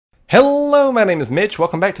Hello, my name is Mitch.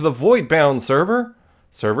 Welcome back to the Voidbound server.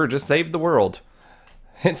 Server just saved the world.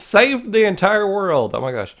 It saved the entire world. Oh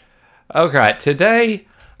my gosh. Okay, today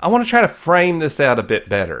I want to try to frame this out a bit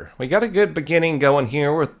better. We got a good beginning going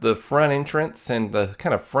here with the front entrance and the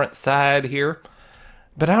kind of front side here.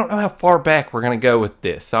 But I don't know how far back we're going to go with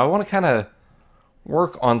this. So I want to kind of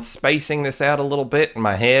work on spacing this out a little bit in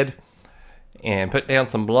my head and put down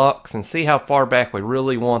some blocks and see how far back we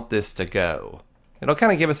really want this to go. It'll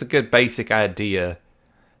kind of give us a good basic idea.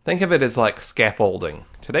 Think of it as like scaffolding.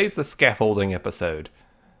 Today's the scaffolding episode.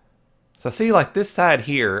 So see, like this side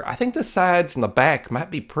here, I think the sides and the back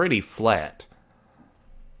might be pretty flat.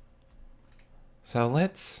 So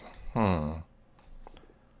let's, Well,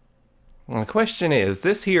 the question is,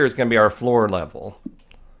 this here is going to be our floor level.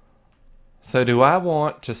 So do I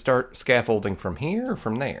want to start scaffolding from here or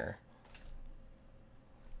from there?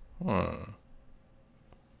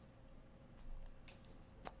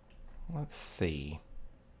 Let's see.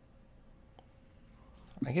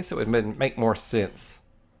 I guess it would make more sense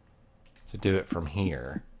to do it from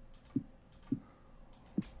here.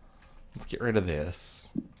 Let's get rid of this.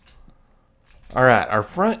 Alright, our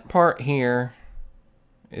front part here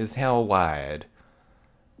is how wide?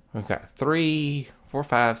 We've got 3, 4,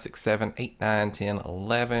 5, 6, 7, 8, 9, 10,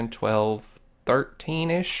 11, 12,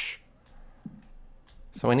 13-ish.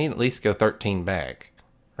 So we need at least go 13 back,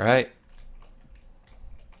 right?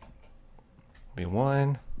 Be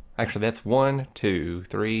 1. Actually, that's 1, 2,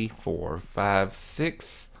 3, 4, 5,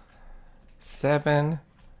 6, 7,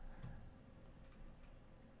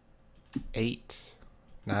 8,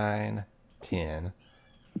 9, 10,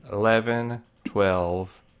 11,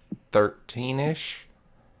 12, 13-ish.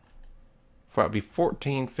 So it'd be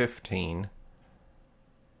 14, 15.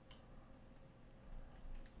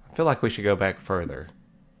 I feel like we should go back further.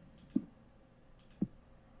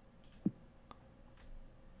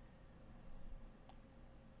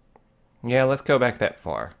 Yeah, let's go back that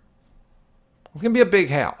far. It's going to be a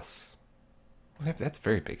big house. That's a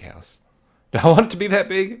very big house. Do I want it to be that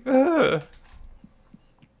big?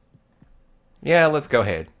 Yeah, let's go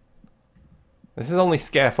ahead. This is only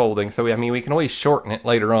scaffolding, so we can always shorten it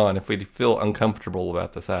later on if we feel uncomfortable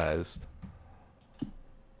about the size.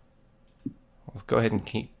 Let's go ahead and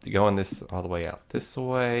keep going this all the way out this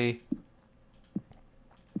way.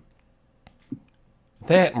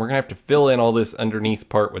 That, and we're going to have to fill in all this underneath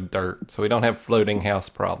part with dirt so we don't have floating house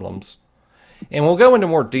problems. And we'll go into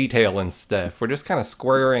more detail and stuff. We're just kind of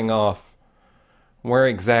squaring off where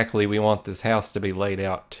exactly we want this house to be laid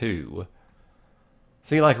out to.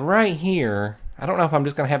 See, like right here, I don't know if I'm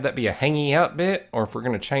just going to have that be a hanging out bit or if we're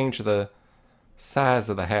going to change the size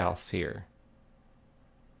of the house here.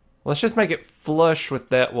 Let's just make it flush with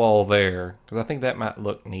that wall there, because I think that might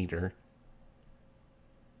look neater.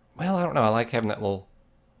 Well, I don't know. I like having that little...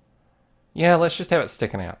 Yeah, let's just have it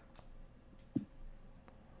sticking out.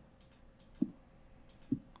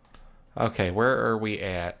 Okay, where are we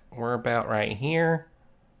at? We're about right here.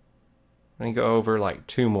 Let me go over like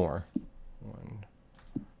 2 more. 1,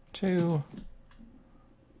 2.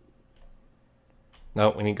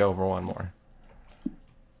 Nope, we need to go over 1 more.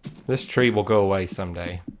 This tree will go away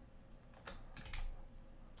someday.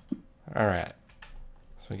 Alright.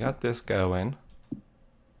 So we got this going.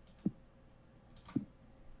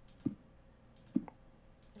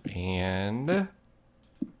 And...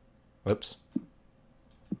 Whoops.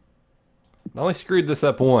 I only screwed this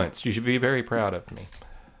up once. You should be very proud of me.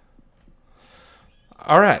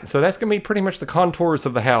 Alright, so that's going to be pretty much the contours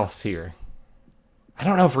of the house here. I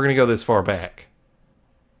don't know if we're going to go this far back.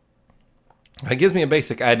 It gives me a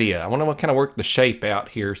basic idea. I want to kind of work the shape out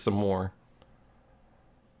here some more.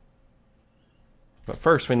 But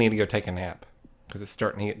first we need to go take a nap, because it's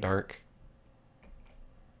starting to get dark.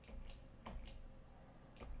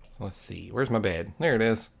 So let's see. Where's my bed? There it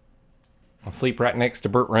is. I'll sleep right next to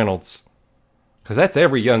Burt Reynolds, because that's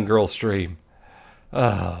every young girl's dream.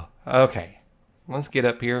 Oh, okay. Let's get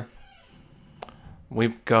up here.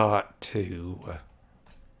 We've got to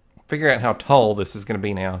figure out how tall this is going to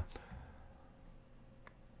be now.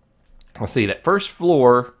 Let's see. That first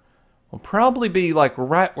floor will probably be like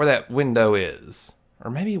right where that window is.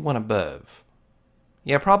 Or maybe one above.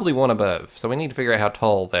 Yeah, probably one above. So we need to figure out how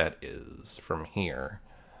tall that is from here.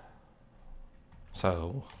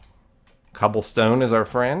 So, cobblestone is our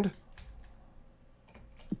friend.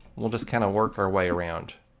 We'll just kind of work our way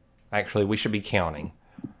around. Actually, we should be counting.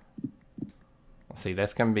 Let's see,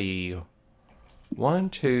 that's going to be 1,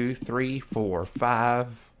 2, 3, 4,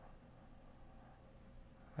 5.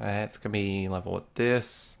 That's going to be level with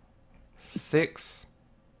this. 6.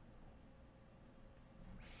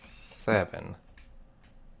 7.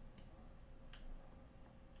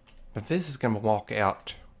 But this is going to walk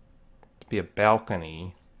out to be a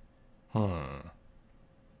balcony. Okay,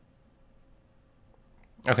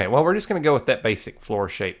 well, we're just going to go with that basic floor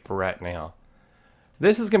shape for right now.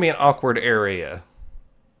 This is going to be an awkward area.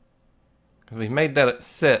 Because we made that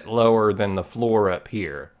set lower than the floor up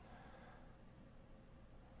here.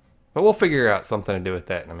 But we'll figure out something to do with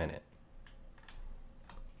that in a minute.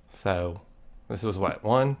 So, this was what?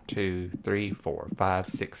 1, 2, 3, 4, 5,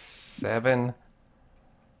 6, 7.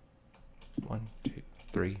 1, 2,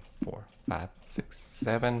 3, 4, 5, 6,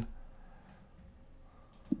 7.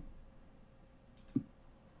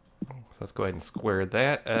 So let's go ahead and square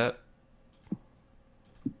that up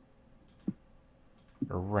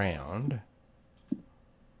around.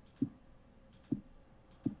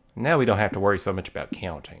 Now we don't have to worry so much about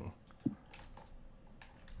counting.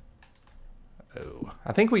 Oh,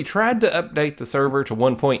 I think we tried to update the server to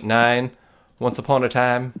 1.9 once upon a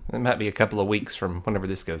time. It might be a couple of weeks from whenever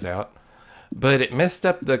this goes out. But it messed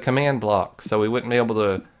up the command block, so we wouldn't be able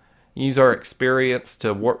to use our experience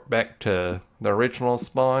to warp back to the original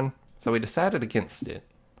spawn. So we decided against it.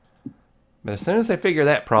 But as soon as they figure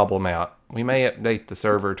that problem out, we may update the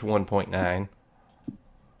server to 1.9.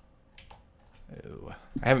 Oh,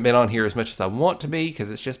 I haven't been on here as much as I want to be because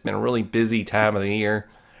it's just been a really busy time of the year.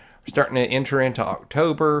 We're starting to enter into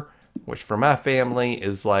October, which for my family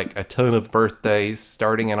is like a ton of birthdays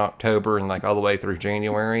starting in October and like all the way through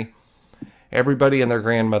January. Everybody and their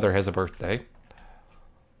grandmother has a birthday.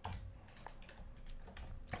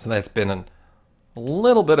 So that's been a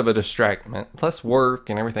little bit of a distraction, plus work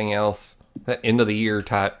and everything else. That end of the year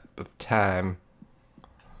type of time.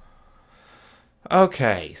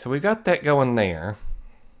 Okay, so we got that going there.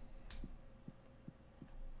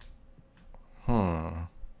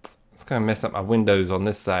 It's going to mess up my windows on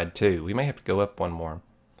this side too. We may have to go up one more.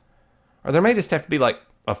 Or there may just have to be like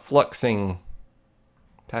a fluxing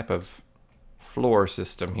type of floor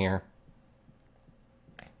system here.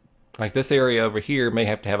 Like this area over here may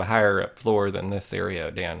have to have a higher up floor than this area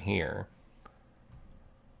down here.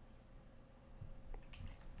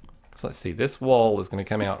 So let's see, this wall is going to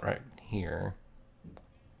come out right here.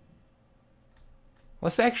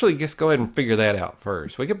 Let's actually just go ahead and figure that out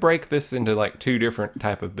first. We could break this into like 2 different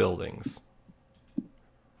type of buildings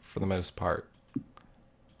for the most part.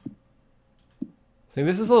 See,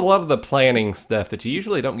 this is a lot of the planning stuff that you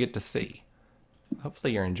usually don't get to see.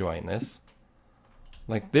 Hopefully you're enjoying this.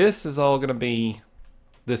 Like this is all going to be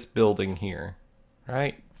this building here,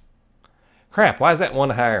 right? Crap, why is that one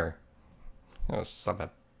higher? Oh, something.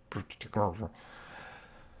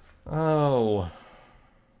 Oh.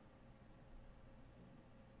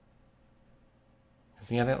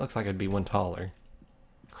 Yeah, that looks like it'd be one taller.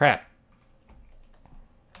 Crap.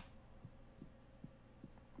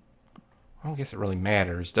 I don't guess it really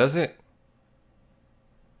matters, does it?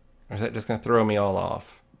 Or is that just going to throw me all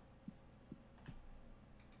off?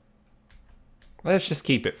 Let's just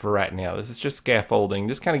keep it for right now. This is just scaffolding.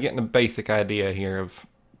 Just kind of getting a basic idea here of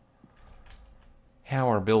how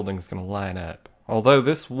our building's going to line up. Although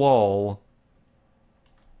this wall...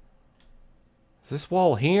 Is this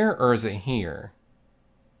wall here or is it here?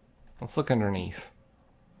 Let's look underneath.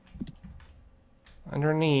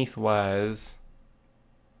 Underneath was...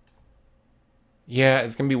 Yeah,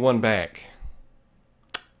 it's going to be one back.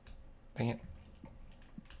 Dang it.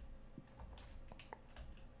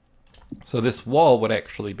 So this wall would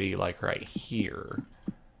actually be like right here.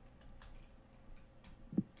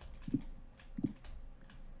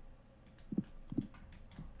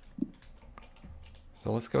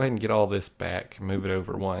 So let's go ahead and get all this back and move it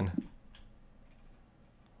over one.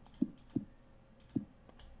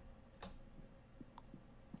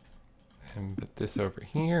 And put this over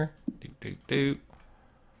here.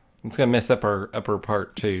 It's going to mess up our upper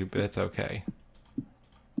part too, but that's okay.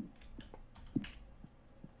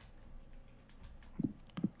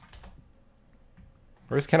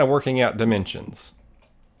 We're just kind of working out dimensions.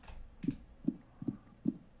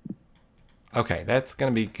 Okay, that's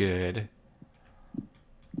going to be good.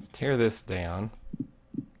 Let's tear this down.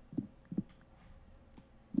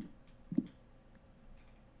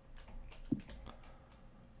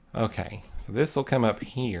 Okay, so this will come up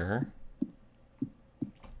here.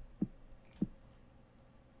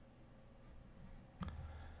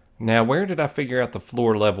 Now, where did I figure out the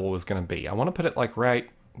floor level was going to be? I want to put it like right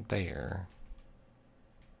there.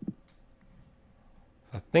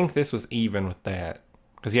 I think this was even with that.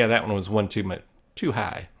 Because, yeah, that one was one too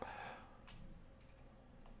high.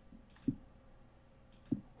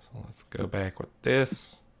 So let's go back with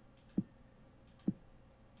this.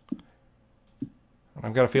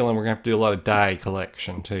 I've got a feeling we're going to have to do a lot of die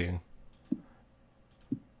collection, too.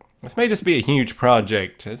 This may just be a huge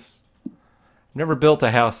project. It's Never built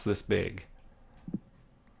a house this big.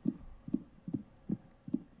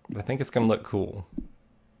 But I think it's going to look cool.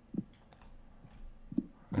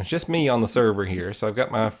 And it's just me on the server here, so I've got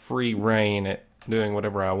my free reign at doing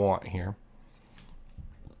whatever I want here.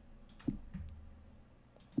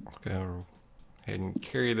 Let's go ahead and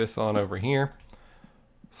carry this on over here.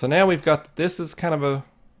 So now we've got, this is kind of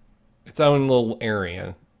its own little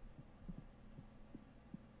area.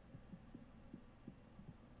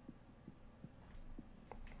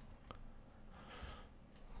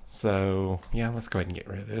 So yeah, let's go ahead and get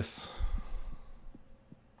rid of this.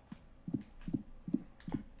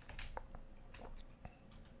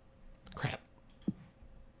 Crap.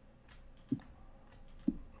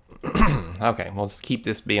 Okay, we'll just keep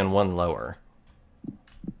this being one lower.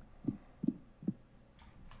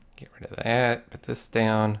 Get rid of that, put this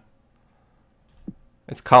down.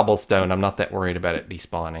 It's cobblestone, I'm not that worried about it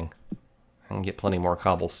despawning. I can get plenty more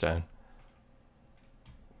cobblestone.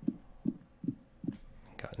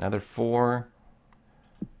 Got another 4.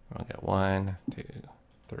 I'll get 1, 2,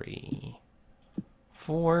 3,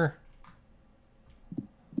 4.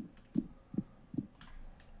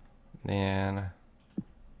 Then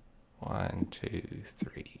 1, 2,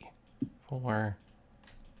 3, 4.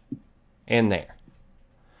 And there.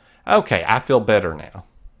 Okay, I feel better now.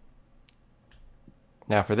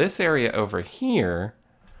 Now for this area over here,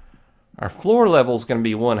 our floor level is going to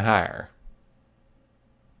be 1 higher.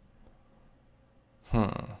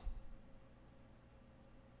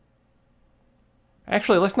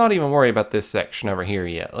 Actually, let's not even worry about this section over here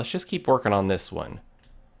yet. Let's just keep working on this one.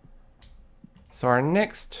 So our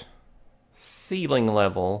next ceiling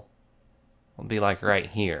level will be like right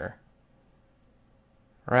here.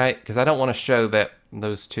 Right? Because I don't want to show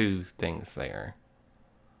those two things there.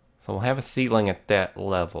 So we'll have a ceiling at that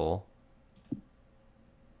level.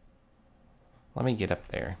 Let me get up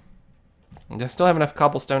there. Do I still have enough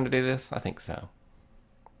cobblestone to do this? I think so.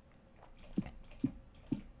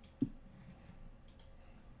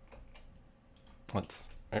 Let's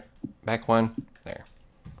back one. There.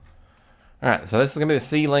 Alright, so this is going to be the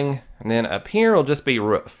ceiling. And then up here will just be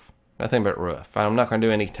roof. Nothing but roof. I'm not going to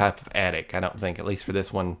do any type of attic, I don't think. At least for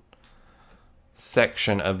this one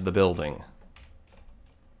section of the building.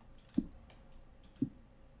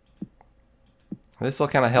 This will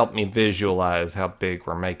kind of help me visualize how big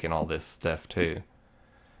we're making all this stuff too.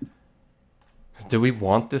 Do we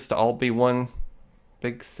want this to all be one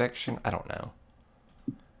big section? I don't know.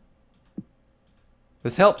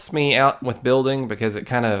 This helps me out with building because it's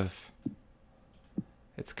kind of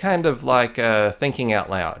like thinking out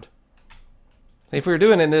loud. If we were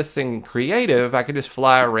doing this in creative, I could just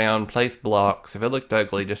fly around, place blocks. If it looked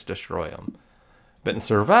ugly, just destroy them. But in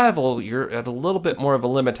survival, you're at a little bit more of a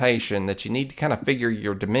limitation that you need to kind of figure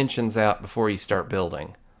your dimensions out before you start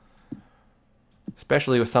building.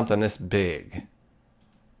 Especially with something this big.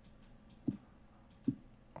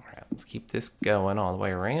 Alright, let's keep this going all the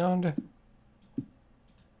way around.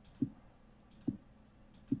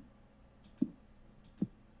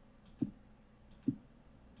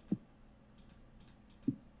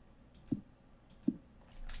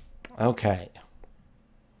 Okay.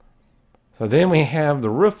 So then we have the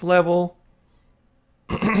roof level.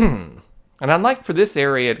 And I'd like for this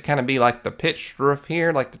area to kind of be like the pitched roof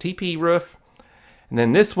here, like the TP roof. And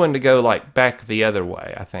then this one to go like back the other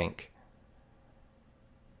way, I think.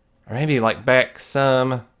 Or maybe like back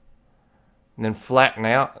some, and then flatten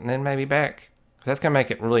out, and then maybe back. 'Cause that's going to make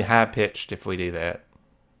it really high pitched if we do that.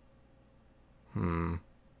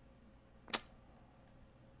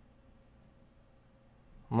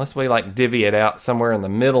 Unless we like divvy it out somewhere in the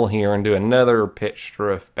middle here and do another pitched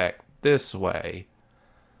roof back this way.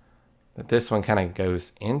 That this one kind of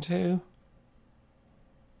goes into.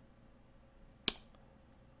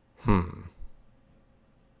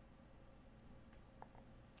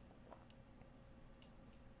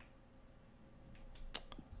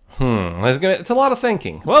 It's a lot of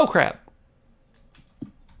thinking. Whoa, crap.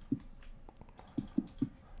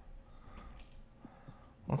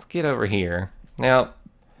 Let's get over here. Now,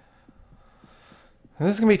 this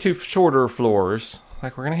is going to be 2 shorter floors.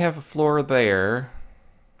 Like, we're going to have a floor there,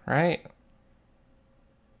 right?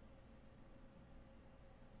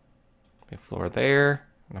 A floor there,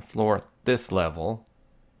 and a floor at this level.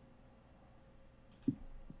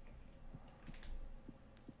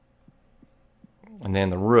 And then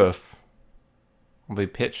the roof will be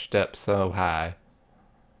pitched up so high.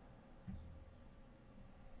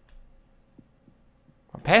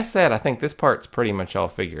 Past that, I think this part's pretty much all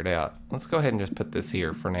figured out. Let's go ahead and just put this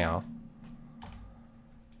here for now.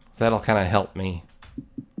 So that'll kind of help me.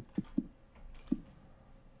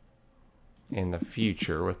 in the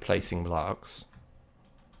future with placing blocks.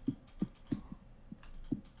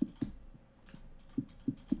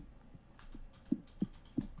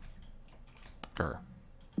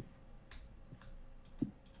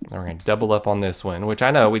 Now we're going to double up on this one, which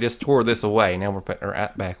I know we just tore this away. Now we're putting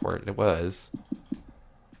her back where it was.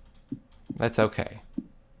 That's okay.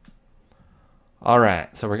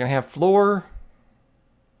 Alright, so we're going to have floor,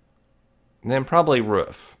 and then probably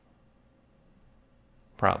roof.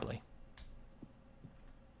 Probably.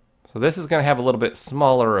 So this is going to have a little bit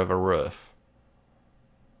smaller of a roof.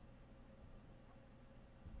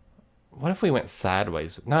 What if we went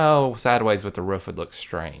sideways? No, sideways with the roof would look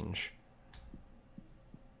strange.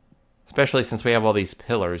 Especially since we have all these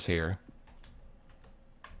pillars here.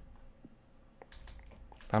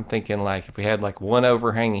 I'm thinking like if we had like one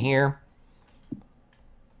overhang here,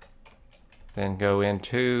 then go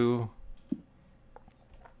into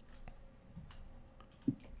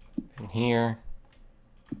in here,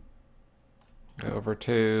 go over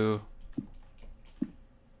to,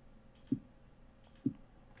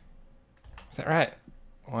 is that right?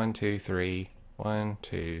 1, 2, 3, 1,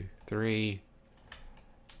 2, 3.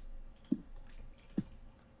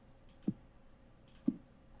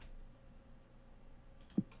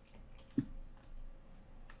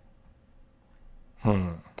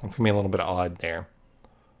 It's gonna be a little bit odd there.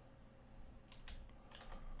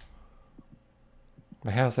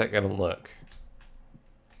 But how's that gonna look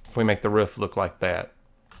if we make the roof look like that?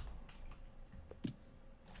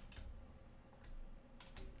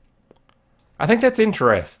 I think that's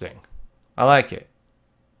interesting. I like it.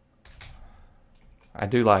 I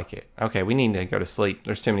do like it. Okay, we need to go to sleep.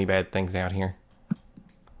 There's too many bad things out here.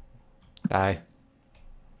 Die.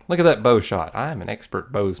 Look at that bow shot. I'm an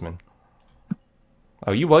expert bowsman.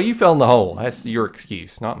 Oh, you fell in the hole. That's your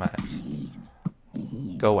excuse, not mine.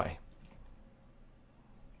 Go away.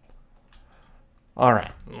 All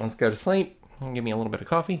right, let's go to sleep. Give me a little bit of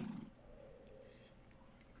coffee.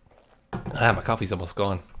 Ah, my coffee's almost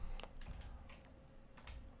gone.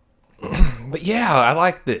 But yeah, I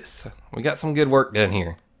like this. We got some good work done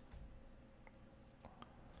here.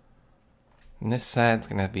 And this side's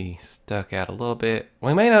gonna be stuck out a little bit.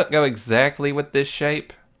 We may not go exactly with this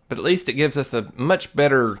shape, but at least it gives us a much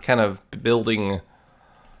better kind of building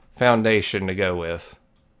foundation to go with.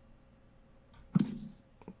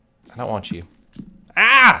 I don't want you.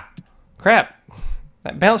 Ah! Crap!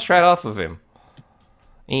 That bounced right off of him.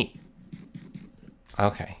 Eat.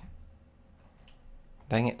 Okay.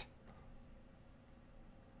 Dang it.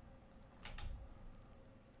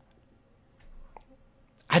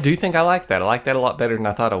 I do think I like that. I like that a lot better than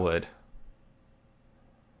I thought I would.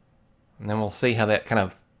 And then we'll see how that kind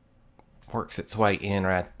of works its way in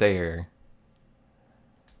right there.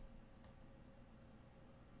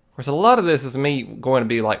 Of course, a lot of this is me going to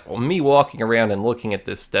be like, well, me walking around and looking at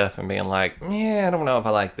this stuff and being like, yeah, I don't know if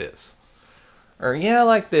I like this. Or, yeah, I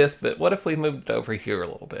like this, but what if we moved it over here a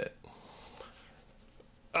little bit?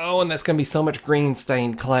 Oh, and that's going to be so much green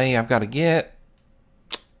stained clay I've got to get.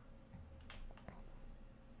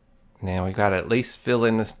 Now we've got to at least fill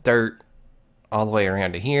in this dirt all the way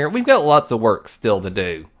around to here. We've got lots of work still to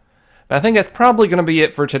do. But I think that's probably going to be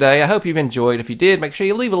it for today. I hope you've enjoyed. If you did, make sure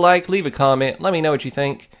you leave a like, leave a comment. Let me know what you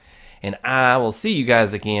think. And I will see you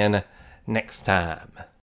guys again next time.